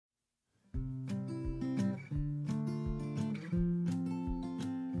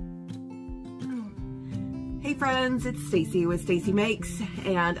Hey friends, it's Stacy with Stacy Makes,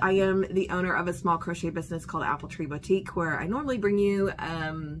 and I am the owner of a small crochet business called Apple Tree Boutique, where I normally bring you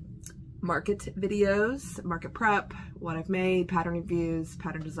market videos, market prep, what I've made, pattern reviews,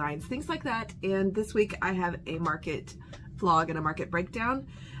 pattern designs, things like that. And this week I have a market vlog and a market breakdown.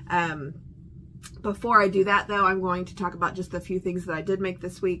 Before I do that though, I'm going to talk about just a few things that I did make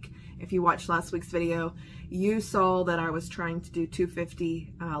this week. If you watched last week's video, you saw that I was trying to do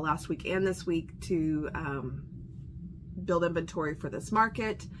 250 last week and this week to build inventory for this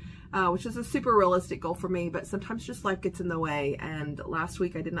market, which is a super realistic goal for me, but sometimes just life gets in the way. And last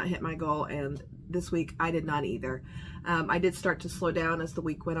week I did not hit my goal, and this week I did not either. I did start to slow down as the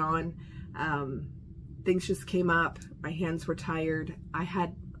week went on. Things just came up. My hands were tired. I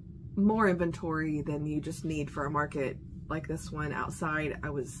had more inventory than you just need for a market like this one outside.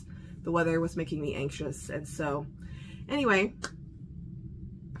 The weather was making me anxious. And so anyway,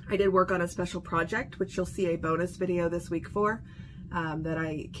 I did work on a special project, which you'll see a bonus video this week for, that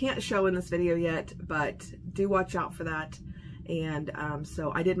I can't show in this video yet, but do watch out for that. And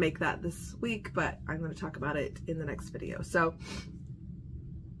so I did make that this week, but I'm going to talk about it in the next video. So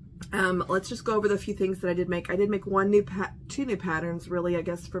let's just go over the few things that I did make. I did make two new patterns, really, I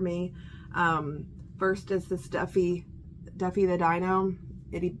guess, for me. First is this Duffy the Dino.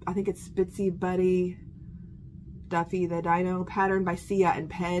 I think it's Bitsy Buddy Duffy the Dino pattern by Sia and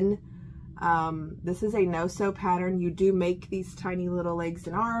Penn. This is a no-sew pattern. You do make these tiny little legs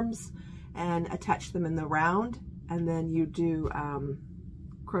and arms and attach them in the round, and then you do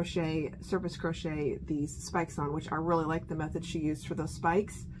surface crochet these spikes on, which I really like the method she used for those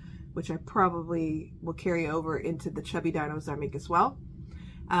spikes, which I probably will carry over into the chubby dinos I make as well.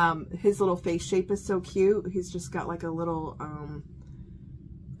 His little face shape is so cute. He's just got like a little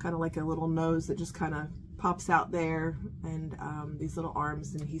kind of like a little nose that just kind of pops out there, and these little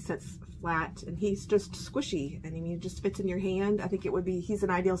arms, and he sits flat, and he's just squishy, and I mean, it just fits in your hand. I think it would be, he's an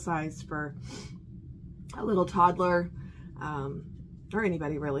ideal size for a little toddler, or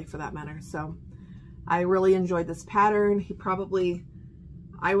anybody really for that matter. So I really enjoyed this pattern.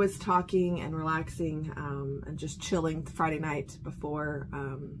 I was talking and relaxing and just chilling Friday night before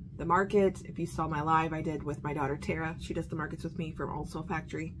the market. If you saw my live I did with my daughter Tara, she does the markets with me from Old Soul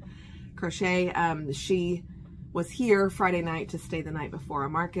Factory Crochet. She was here Friday night to stay the night before our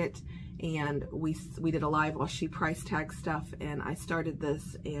market, and we did a live while she price tagged stuff, and I started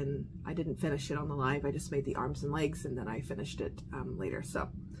this and I didn't finish it on the live. I just made the arms and legs, and then I finished it later. So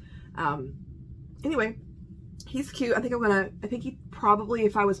anyway, he's cute. I think he probably,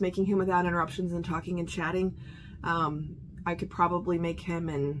 if I was making him without interruptions and talking and chatting, I could probably make him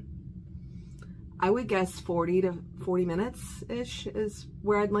in, I would guess 40 to 40 minutes-ish is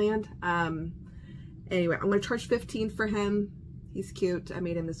where I'd land. Anyway, I'm going to charge $15 for him. He's cute. I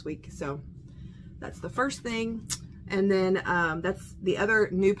made him this week. So that's the first thing. And then that's the other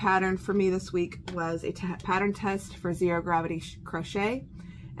new pattern for me this week was a pattern test for Zero Gravity Crochet.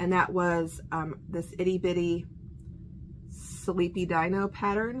 And that was this itty bitty Sleepy Dino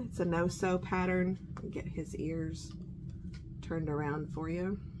pattern. It's a no-sew pattern. Let me get his ears turned around for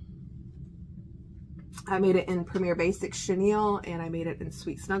you. I made it in Premier Basics Chenille, and I made it in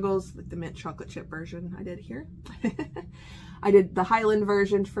Sweet Snuggles, like the mint chocolate chip version I did here. I did the Highland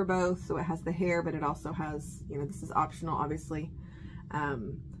version for both, so it has the hair, but it also has, you know, this is optional, obviously.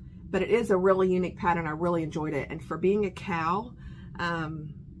 But it is a really unique pattern. I really enjoyed it. And for being a cow,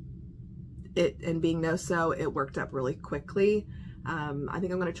 and being no-sew, it worked up really quickly. I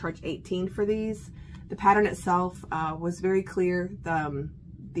think I'm going to charge $18 for these. The pattern itself was very clear.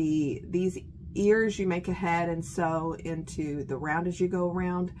 These ears you make ahead and sew into the round as you go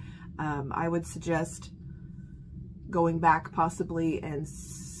around. I would suggest going back possibly and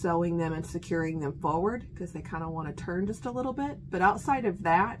sewing them and securing them forward, because they kind of want to turn just a little bit. But outside of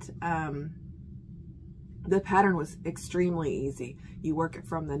that, the pattern was extremely easy. You work it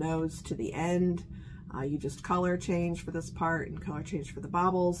from the nose to the end. You just color change for this part and color change for the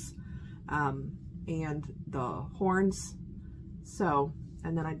bobbles and the horns. So,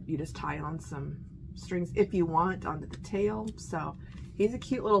 and then you just tie on some strings if you want onto the tail. So he's a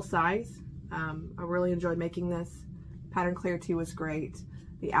cute little size. I really enjoyed making this. Pattern clarity was great.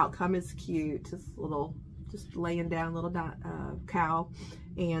 The outcome is cute. Just laying down little cow.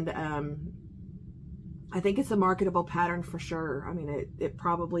 And I think it's a marketable pattern for sure. I mean, it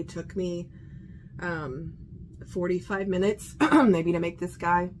probably took me 45 minutes maybe to make this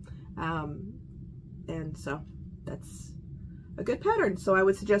guy. And so that's a good pattern. So I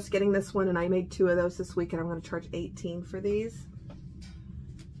would suggest getting this one, and I made 2 of those this week, and I'm going to charge $18 for these.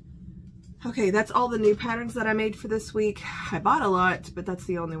 Okay, that's all the new patterns that I made for this week. I bought a lot, but that's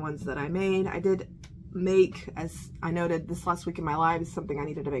the only ones that I made. I did make, as I noted this last week in my live, is something I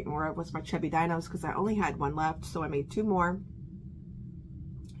needed to make more of, was my chubby dinos, because I only had one left, so I made 2 more.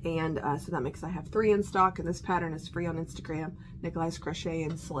 And so that makes I have 3 in stock, and this pattern is free on Instagram, Nikolai's Crochet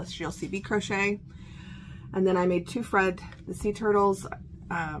and Celestial CB Crochet. And then I made 2 Fred, the sea turtles.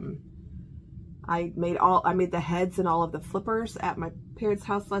 I made the heads and all of the flippers at my parents'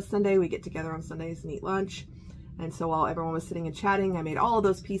 house last Sunday. We get together on Sundays and eat lunch. And so while everyone was sitting and chatting, I made all of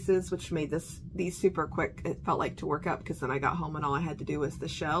these pieces, which made these super quick. It felt like to work up, because then I got home and all I had to do was the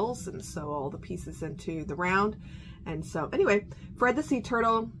shells and sew all the pieces into the round. And so anyway, Fred the sea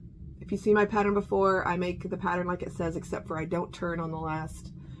turtle, if you see my pattern before, I make the pattern like it says, except for I don't turn on the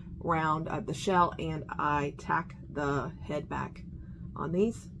last round of the shell, and I tack the head back on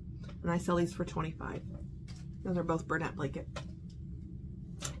these, and I sell these for $25. Those are both Bernette blanket.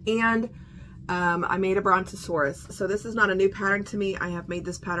 And I made a Brontosaurus. So this is not a new pattern to me. I have made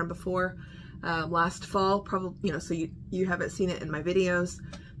this pattern before last fall, probably, you know, so you haven't seen it in my videos,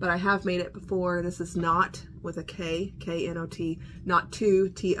 but I have made it before. This is Knot with a K, K-N-O-T, Knot 2,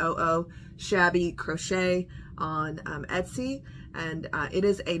 T-O-O, Shabby Crochet on Etsy. And it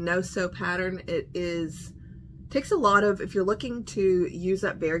is a no-sew pattern. It takes a lot of, if you're looking to use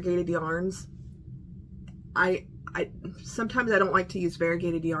up variegated yarns, sometimes I don't like to use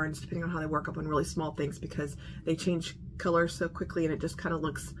variegated yarns depending on how they work up on really small things, because they change color so quickly and it just kind of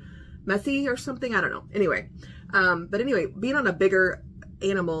looks messy or something. I don't know. Anyway, but anyway, being on a bigger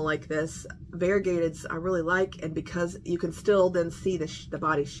animal like this, variegateds I really like, and because you can still then see the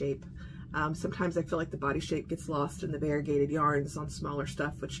body shape. Sometimes I feel like the body shape gets lost in the variegated yarns on smaller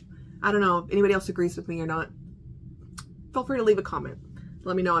stuff, which I don't know if anybody else agrees with me or not. Feel free to leave a comment.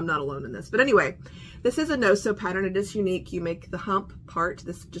 Let me know I'm not alone in this. But anyway, this is a no-sew pattern. It is unique. You make the hump part,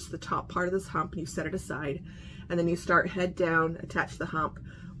 this just the top part of this hump, and you set it aside. And then you start head down, attach the hump,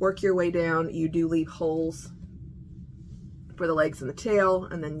 work your way down. You do leave holes for the legs and the tail,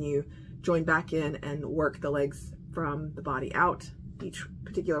 and then you join back in and work the legs from the body out, each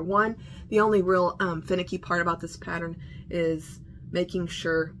particular one. The only real finicky part about this pattern is making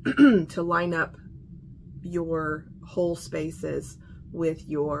sure to line up your hole spaces with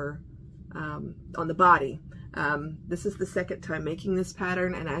your on the body. This is the second time making this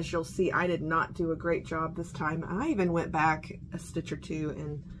pattern, and as you'll see, I did not do a great job this time. I even went back a stitch or two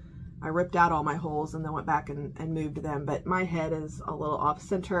and I ripped out all my holes and then went back and moved them, but my head is a little off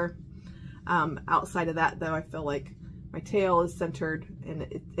center. Outside of that though, I feel like my tail is centered, and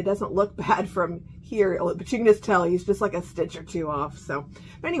it doesn't look bad from here, but you can just tell he's just like a stitch or 2 off. So,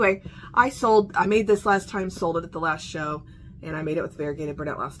 but anyway, I made this last time, sold it at the last show, and I made it with variegated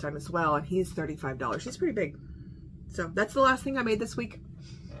Bernette last time as well, and he's $35. He's pretty big. So that's the last thing I made this week.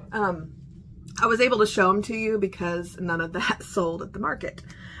 I was able to show them to you because none of that sold at the market.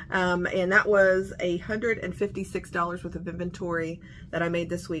 And that was $156 worth of inventory that I made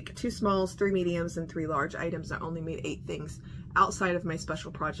this week. 2 smalls, 3 mediums, and 3 large items. I only made 8 things outside of my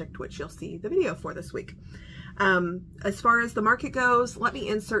special project, which you'll see the video for this week. As far as the market goes, let me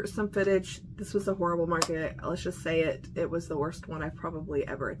insert some footage. This was a horrible market. Let's just say it. It was the worst one I've probably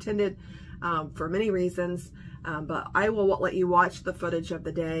ever attended for many reasons. But I will let you watch the footage of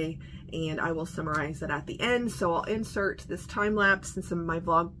the day, and I will summarize it at the end. So I'll insert this time lapse and some of my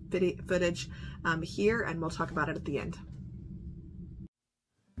vlog footage here, and we'll talk about it at the end.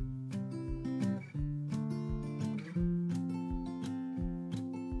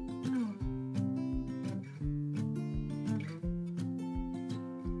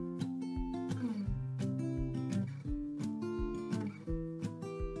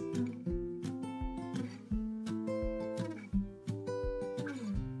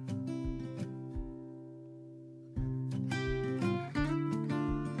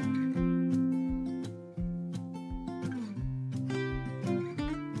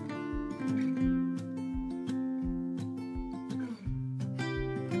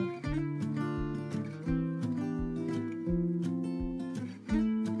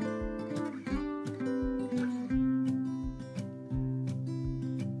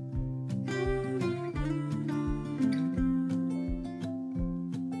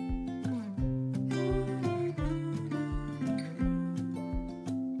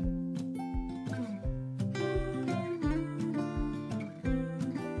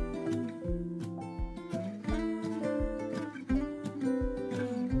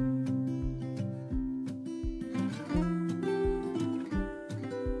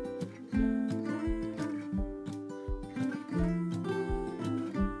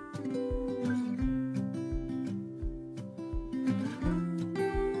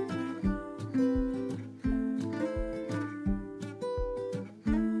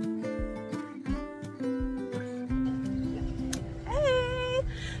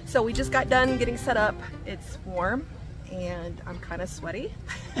 So we just got done getting set up. It's warm and I'm kind of sweaty.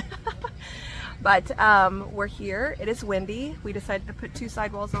 But we're here. It is windy. We decided to put 2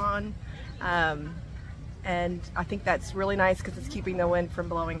 sidewalls on. And I think that's really nice because it's keeping the wind from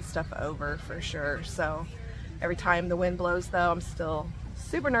blowing stuff over for sure. So every time the wind blows though, I'm still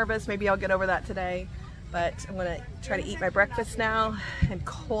super nervous. Maybe I'll get over that today. But I'm gonna try to eat my breakfast now and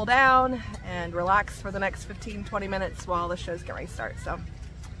cool down and relax for the next 15-20 minutes while the show's getting ready to start. So,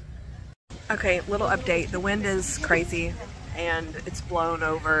 okay, little update. The wind is crazy and it's blown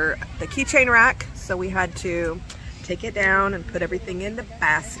over the keychain rack. So we had to take it down and put everything into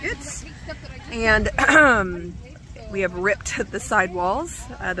baskets. And we have ripped the sidewalls,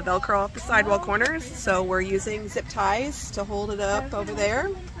 the Velcro off the sidewall corners. So we're using zip ties to hold it up over there.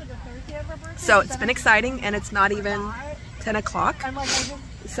 So it's been exciting, and it's not even 10 o'clock.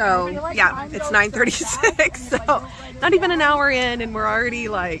 So yeah, it's 9:36. So not even an hour in, and we're already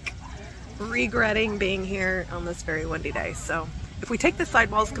like regretting being here on this very windy day. So if we take the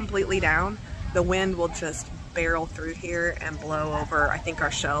sidewalls completely down, the wind will just barrel through here and blow over, I think,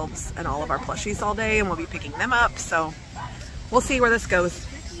 our shelves and all of our plushies all day, and we'll be picking them up. So we'll see where this goes.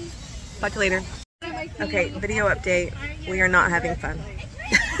 Talk to you later. Okay, video update. We are not having fun.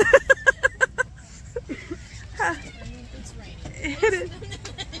 It is.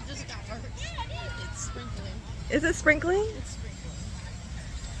 It just got worse. It's sprinkling. Is it sprinkling? It's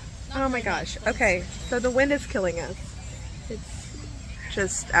sprinkling. Oh my gosh. Okay, so the wind is killing us. It's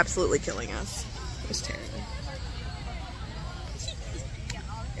just absolutely killing us. It's terrible.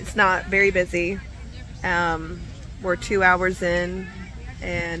 It's not very busy. We're 2 hours in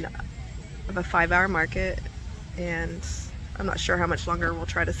and of a 5-hour market, and I'm not sure how much longer we'll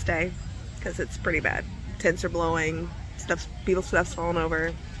try to stay because it's pretty bad. Tents are blowing, people's stuff's falling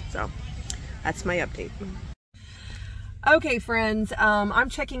over. So that's my update. Okay, friends, I'm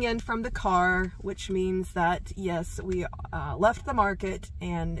checking in from the car, which means that yes, we left the market,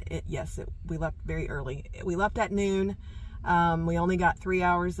 and we left very early. We left at noon. We only got 3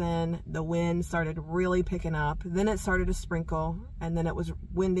 hours in. The wind started really picking up. Then it started to sprinkle, and then it was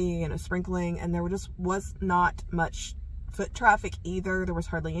windy and it was sprinkling, and there was not much foot traffic either. There was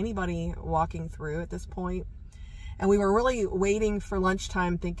hardly anybody walking through at this point. And we were really waiting for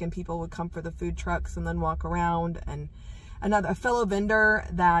lunchtime, thinking people would come for the food trucks and then walk around. And a fellow vendor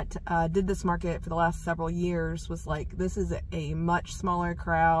that did this market for the last several years was like, this is a much smaller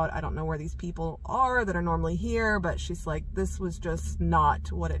crowd. I don't know where these people are that are normally here, but she's like, this was just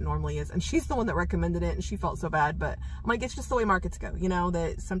not what it normally is. And she's the one that recommended it, and she felt so bad, but I'm like, it's just the way markets go, you know,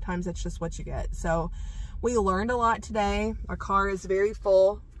 that sometimes it's just what you get. So we learned a lot today. Our car is very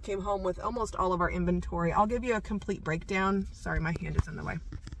full. Came home with almost all of our inventory. I'll give you a complete breakdown. Sorry, my hand is in the way.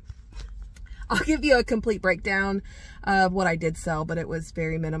 I'll give you a complete breakdown of what I did sell, but it was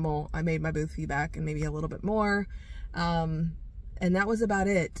very minimal. I made my booth fee back and maybe a little bit more. And that was about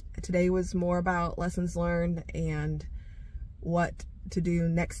it. Today was more about lessons learned and what to do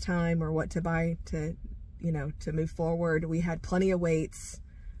next time, or what to buy to, you know, to move forward. We had plenty of weights.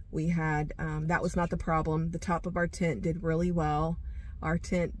 We had, that was not the problem. The top of our tent did really well. Our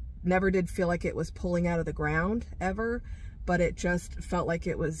tent never did feel like it was pulling out of the ground ever, but it just felt like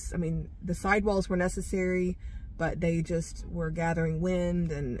it was, I mean, the sidewalls were necessary, but they just were gathering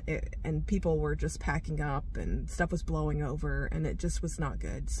wind, and people were just packing up, and stuff was blowing over, and it just was not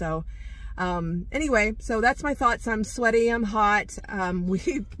good. So anyway, so that's my thoughts. I'm sweaty, I'm hot.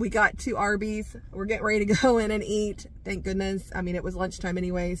 We got to Arby's. We're getting ready to go in and eat. Thank goodness. I mean, it was lunchtime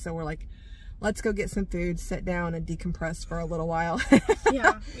anyway, so we're like, let's go get some food, sit down, and decompress for a little while.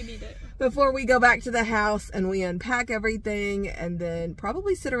 Yeah, we need it. Before we go back to the house and we unpack everything, and then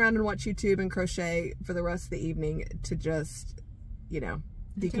probably sit around and watch YouTube and crochet for the rest of the evening to just, you know,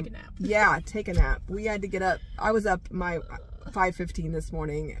 take a nap. Yeah, take a nap. We had to get up. I was up my 5:15 this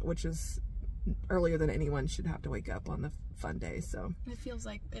morning, which is earlier than anyone should have to wake up on the fun day. So it feels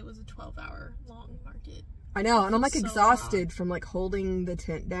like it was a 12-hour long market. I know, and I'm like so exhausted from like holding the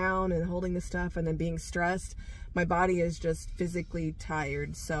tent down and holding the stuff and then being stressed. My body is just physically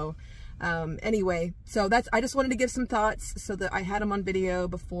tired. So anyway, so I just wanted to give some thoughts so that I had them on video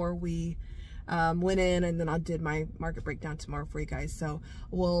before we went in, and then I did my market breakdown tomorrow for you guys. So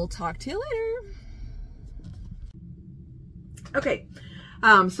we'll talk to you later. Okay,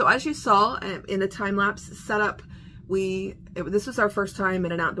 so as you saw in the time-lapse setup, this was our first time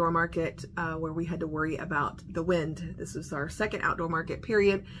in an outdoor market where we had to worry about the wind. This was our second outdoor market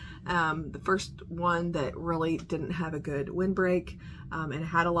period. The first one that really didn't have a good windbreak and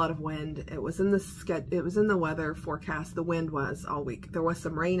had a lot of wind. It was in the weather forecast. The wind was all week. There was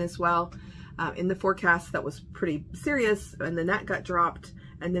some rain as well in the forecast that was pretty serious, and then that got dropped,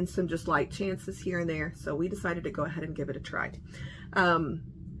 and then some just light chances here and there. So we decided to go ahead and give it a try.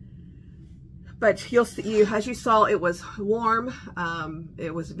 But you'll see, as you saw, it was warm.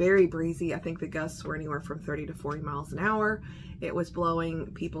 It was very breezy. I think the gusts were anywhere from 30 to 40 miles an hour. It was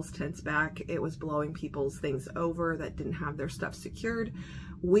blowing people's tents back. It was blowing people's things over that didn't have their stuff secured.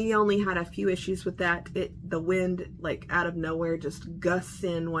 We only had a few issues with that. The wind, like out of nowhere, just gusts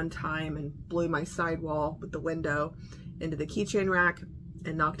in one time and blew my sidewall with the window into the keychain rack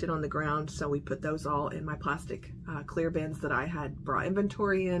and knocked it on the ground. So we put those all in my plastic clear bins that I had brought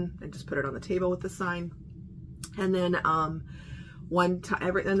inventory in, and just put it on the table with the sign. And then and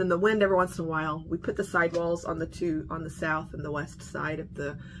then the wind, every once in a while, we put the sidewalls on the south and the west side of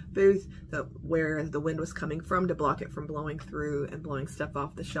the booth, where the wind was coming from, to block it from blowing through and blowing stuff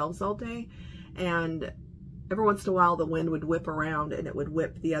off the shelves all day. And every once in a while, the wind would whip around and it would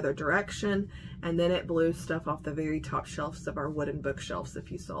whip the other direction, and then it blew stuff off the very top shelves of our wooden bookshelves, if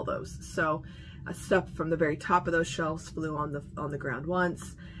you saw those. So stuff from the very top of those shelves flew on the ground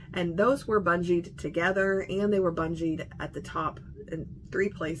once, and those were bungeed together, and they were bungeed at the top in 3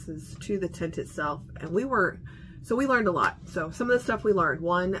 places to the tent itself. And we learned a lot. So some of the stuff we learned: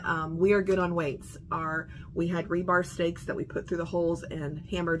 one, we are good on weights. We had rebar stakes that we put through the holes and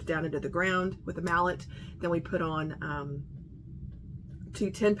hammered down into the ground with a mallet. Then we put on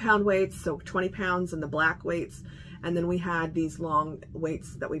 2 10-pound weights, so 20 pounds, and the black weights. And then we had these long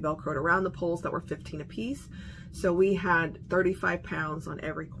weights that we velcroed around the poles that were 15 apiece. So we had 35 pounds on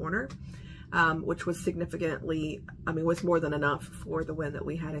every corner, which was significantly, was more than enough for the wind that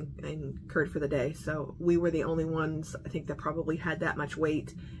we had incurred for the day. So we were the only ones, I think, that probably had that much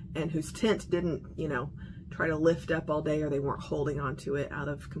weight, and whose tent didn't, try to lift up all day, or they weren't holding onto it out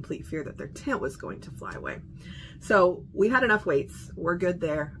of complete fear that their tent was going to fly away. So we had enough weights. We're good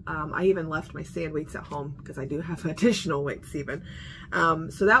there. I even left my sand weights at home because I do have additional weights even.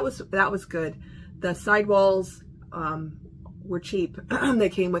 So that was good. The sidewalls were cheap. They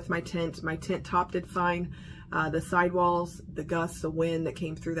came with my tent. My tent topped it fine. The sidewalls, the gusts of wind that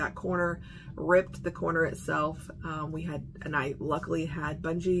came through that corner ripped the corner itself. I luckily had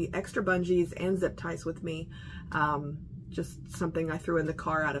extra bungees and zip ties with me. Just something I threw in the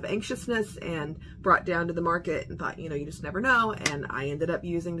car out of anxiousness and brought down to the market, and thought, you just never know. And I ended up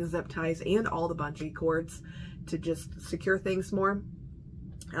using the zip ties and all the bungee cords to just secure things more.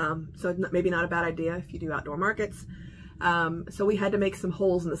 So maybe not a bad idea if you do outdoor markets. So we had to make some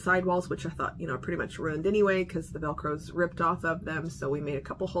holes in the sidewalls, which I thought, pretty much ruined anyway, because the Velcro's ripped off of them. So we made a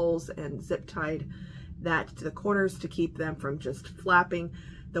couple holes and zip tied that to the corners to keep them from just flapping.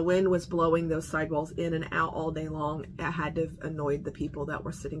 The wind was blowing those sidewalls in and out all day long. It had to have annoyed the people that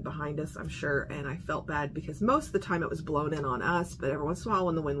were sitting behind us, I'm sure. And I felt bad because most of the time it was blown in on us, but every once in a while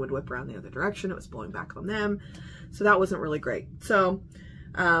when the wind would whip around the other direction, it was blowing back on them. So that wasn't really great. So,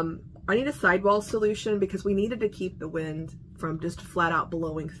 I need a sidewall solution because we needed to keep the wind from just flat out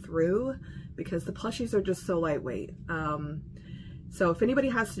blowing through, because the plushies are just so lightweight. So if anybody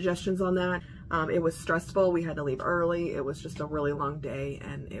has suggestions on that, it was stressful. We had to leave early. It was just a really long day,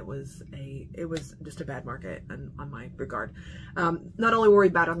 and it was just a bad market on my regard. Not only were we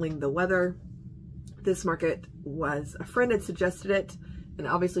battling the weather, this market was, a friend had suggested it, and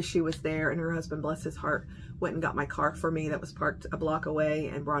obviously she was there, and her husband, bless his heart, went and got my car for me that was parked a block away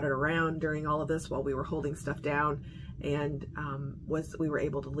and brought it around during all of this while we were holding stuff down. And we were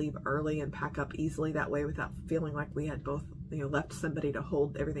able to leave early and pack up easily that way without feeling like we had both left somebody to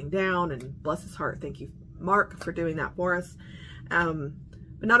hold everything down. And bless his heart, thank you, Mark, for doing that for us. But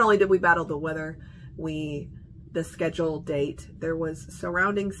not only did we battle the weather, the scheduled date, there was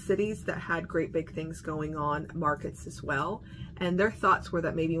surrounding cities that had great big things going on, markets as well. And their thoughts were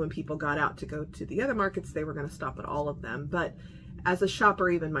that maybe when people got out to go to the other markets, they were going to stop at all of them. But as a shopper,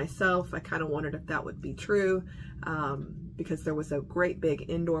 even myself, I kind of wondered if that would be true, because there was a great big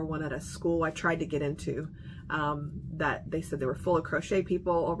indoor one at a school I tried to get into, that they said they were full of crochet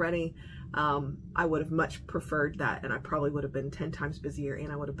people already. I would have much preferred that, and I probably would have been 10 times busier,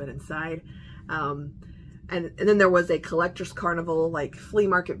 and I would have been inside. And then there was a collector's carnival, like flea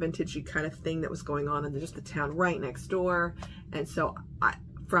market vintagey kind of thing that was going on in just the town right next door. And so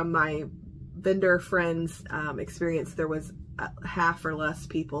from my vendor friends' experience, there was half or less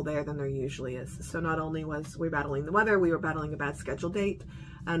people there than there usually is. So not only was we battling the weather, we were battling a bad schedule date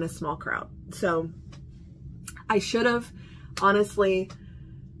and a small crowd. So I should have, honestly,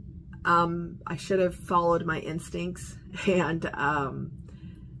 I should have followed my instincts, and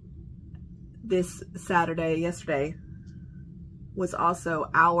this yesterday, was also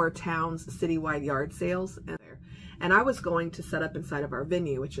our town's citywide yard sales. And I was going to set up inside of our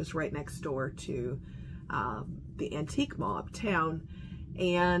venue, which is right next door to the antique mall uptown.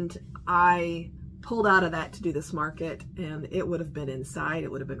 and I pulled out of that to do this market, and it would have been inside.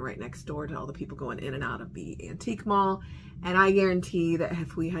 It would have been right next door to all the people going in and out of the antique mall. And I guarantee that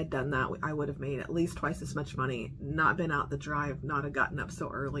if we had done that, I would have made at least twice as much money, not been out the drive, not have gotten up so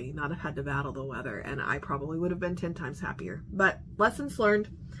early, not have had to battle the weather, and I probably would have been 10 times happier. But lessons learned.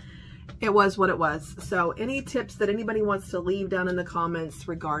 It was what it was. So any tips that anybody wants to leave down in the comments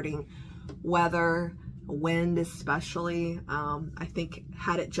regarding weather, wind especially, I think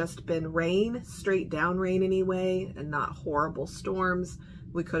had it just been rain, straight down rain anyway, and not horrible storms,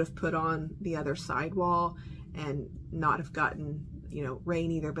 we could have put on the other sidewall and not have gotten, you know,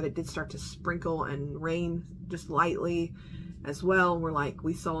 rain either. But it did start to sprinkle and rain just lightly as well. We're like,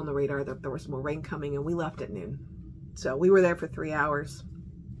 we saw on the radar that there was more rain coming, and we left at noon. So we were there for 3 hours.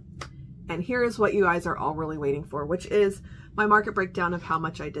 And here is what you guys are all really waiting for, which is my market breakdown of how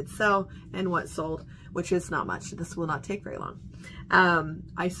much I did sell and what sold, which is not much. This will not take very long.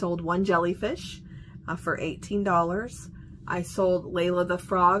 I sold one jellyfish for $18. I sold Layla the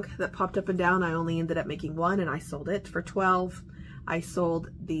frog that popped up and down. I only ended up making one, and I sold it for $12. I sold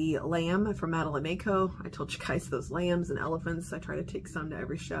the lamb from Madeline Mako. I told you guys those lambs and elephants, I try to take some to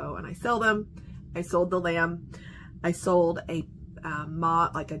every show and I sell them. I sold the lamb. I sold a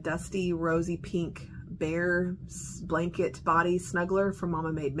like a dusty rosy pink bear blanket body snuggler from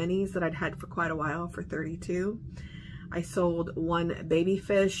Mama Made Minis that I'd had for quite a while for $32. I sold one baby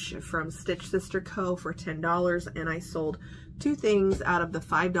fish from Stitch Sister Co. for $10, and I sold two things out of the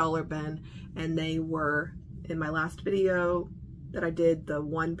 $5 bin, and they were, in my last video that I did, the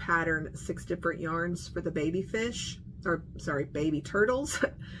one pattern, 6 different yarns for the baby fish, or sorry, baby turtles.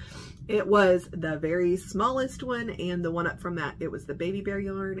 It was the very smallest one, and the one up from that, it was the baby bear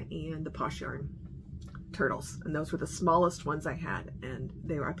yarn and the posh yarn turtles, and those were the smallest ones I had, and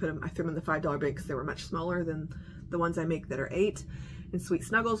they were, I threw them in the $5 bin because they were much smaller than the ones I make that are 8 and Sweet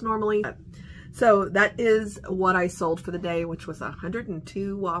Snuggles normally. So that is what I sold for the day, which was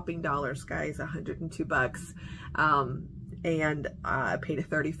 $102 whopping dollars, guys, 102 bucks. And I paid a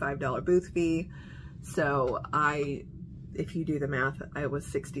 $35 booth fee. So if you do the math, it was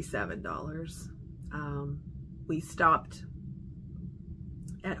 $67. We stopped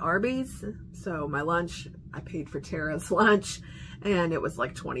at Arby's. So my lunch, I paid for Tara's lunch, and it was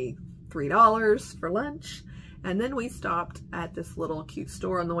like $23 for lunch. And then we stopped at this little cute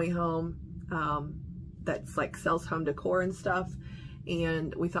store on the way home that's like sells home decor and stuff.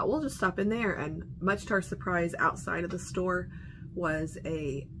 And we thought we'll just stop in there. And much to our surprise, outside of the store was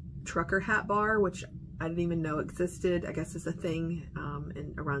a trucker hat bar, which I didn't even know existed. I guess it's a thing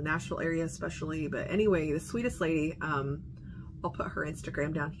around Nashville area especially. But anyway, the sweetest lady, I'll put her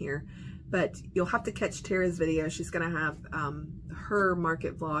Instagram down here. But you'll have to catch Tara's video. She's going to have her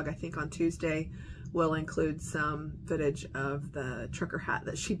market vlog, I think on Tuesday, will include some footage of the trucker hat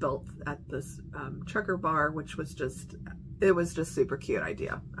that she built at this trucker bar, which was just, it was just super cute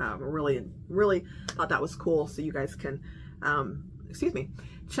idea. Really thought that was cool. So you guys can, excuse me,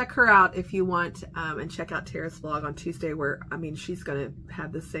 check her out if you want, and check out Tara's vlog on Tuesday, where, I mean, she's going to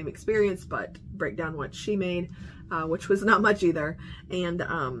have the same experience, but break down what she made, which was not much either. And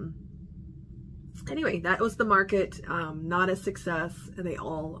anyway, that was the market. Not a success. They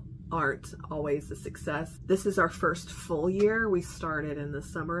all aren't always a success. This is our first full year. We started in the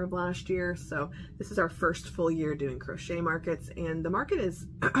summer of last year, so this is our first full year doing crochet markets, and the market is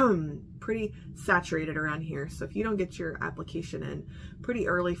pretty saturated around here. So if you don't get your application in pretty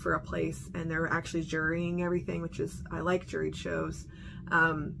early for a place, and they're actually jurying everything, which is, I like juried shows,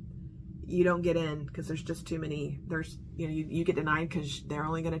 you don't get in because there's just too many. There's, you know, you get denied because they're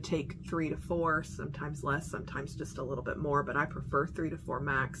only going to take 3 to 4, sometimes less, sometimes just a little bit more, but I prefer 3 to 4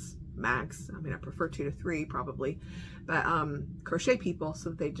 max. I mean, I prefer 2 to 3 probably, but crochet people,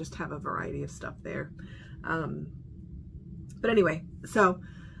 so they just have a variety of stuff there. But anyway, so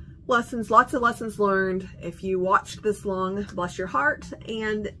lessons, lots of lessons learned. If you watched this long, bless your heart,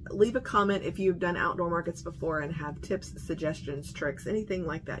 and leave a comment if you've done outdoor markets before and have tips, suggestions, tricks, anything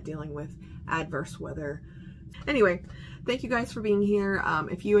like that dealing with adverse weather. Anyway, thank you guys for being here.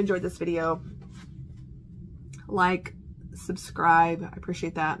 If you enjoyed this video, like, subscribe, I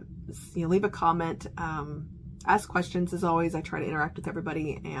appreciate that. You know, leave a comment, ask questions. As always, I try to interact with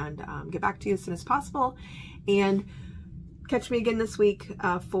everybody and get back to you as soon as possible. And catch me again this week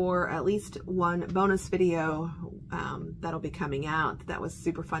for at least one bonus video that'll be coming out. That was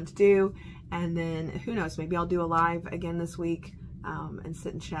super fun to do. And then who knows, maybe I'll do a live again this week and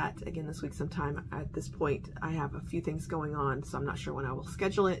sit and chat again this week sometime. At this point, I have a few things going on, so I'm not sure when I will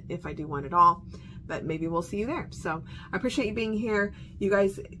schedule it, if I do one at all. But maybe we'll see you there. So I appreciate you being here. You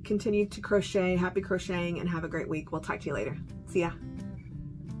guys continue to crochet. Happy crocheting and have a great week. We'll talk to you later. See ya.